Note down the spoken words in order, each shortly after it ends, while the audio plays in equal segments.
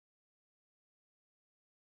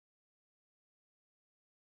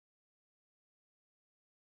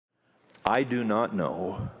I do not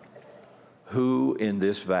know who in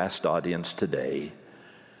this vast audience today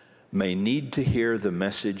may need to hear the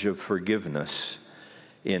message of forgiveness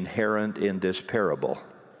inherent in this parable.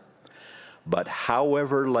 But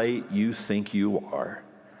however late you think you are,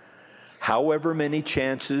 however many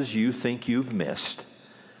chances you think you've missed,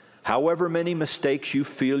 however many mistakes you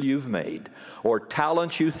feel you've made, or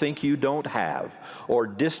talents you think you don't have, or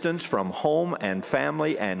distance from home and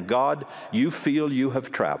family and God you feel you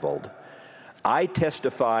have traveled, I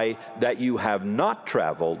testify that you have not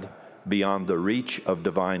traveled beyond the reach of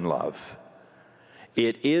divine love.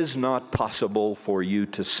 It is not possible for you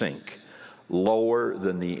to sink lower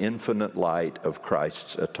than the infinite light of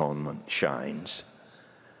Christ's atonement shines.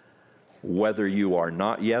 Whether you are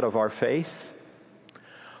not yet of our faith,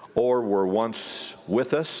 or were once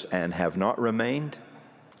with us and have not remained,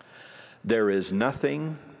 there is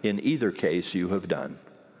nothing in either case you have done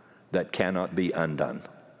that cannot be undone.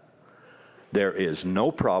 There is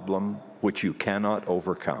no problem which you cannot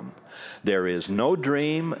overcome. There is no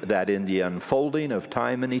dream that in the unfolding of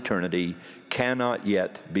time and eternity cannot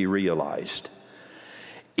yet be realized.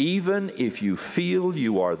 Even if you feel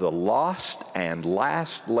you are the lost and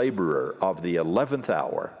last laborer of the 11th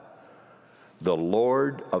hour, the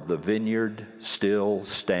Lord of the vineyard still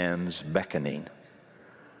stands beckoning.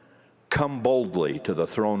 Come boldly to the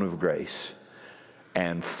throne of grace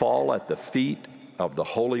and fall at the feet of the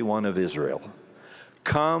Holy One of Israel.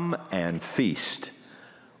 Come and feast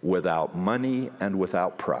without money and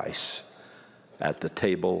without price at the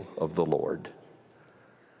table of the Lord.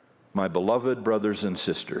 My beloved brothers and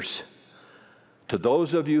sisters, to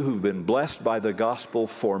those of you who've been blessed by the gospel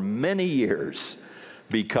for many years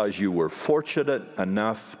because you were fortunate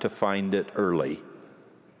enough to find it early,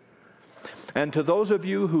 and to those of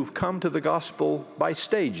you who've come to the gospel by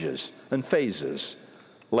stages and phases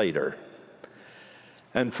later,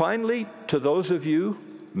 and finally, to those of you,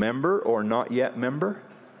 member or not yet member,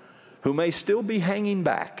 who may still be hanging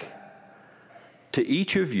back, to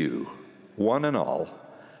each of you, one and all,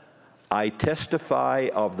 I testify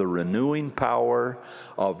of the renewing power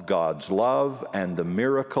of God's love and the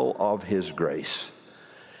miracle of His grace.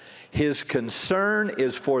 His concern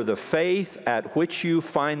is for the faith at which you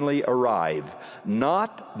finally arrive,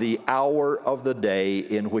 not the hour of the day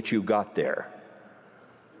in which you got there.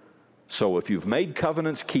 So if you've made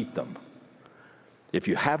covenants, keep them. If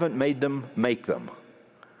you haven't made them, make them.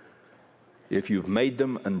 If you've made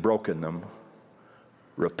them and broken them,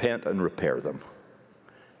 repent and repair them.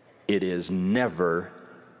 It is never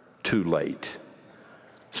too late,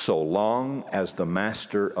 so long as the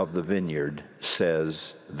master of the vineyard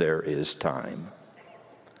says there is time.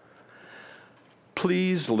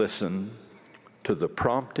 Please listen to the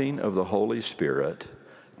prompting of the Holy Spirit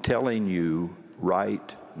telling you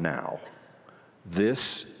right now,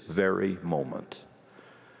 this very moment,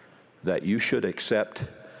 that you should accept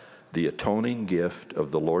the atoning gift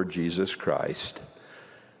of the Lord Jesus Christ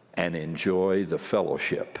and enjoy the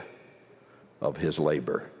fellowship of His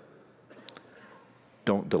labor.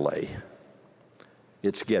 Don't delay.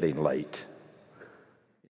 It's getting late.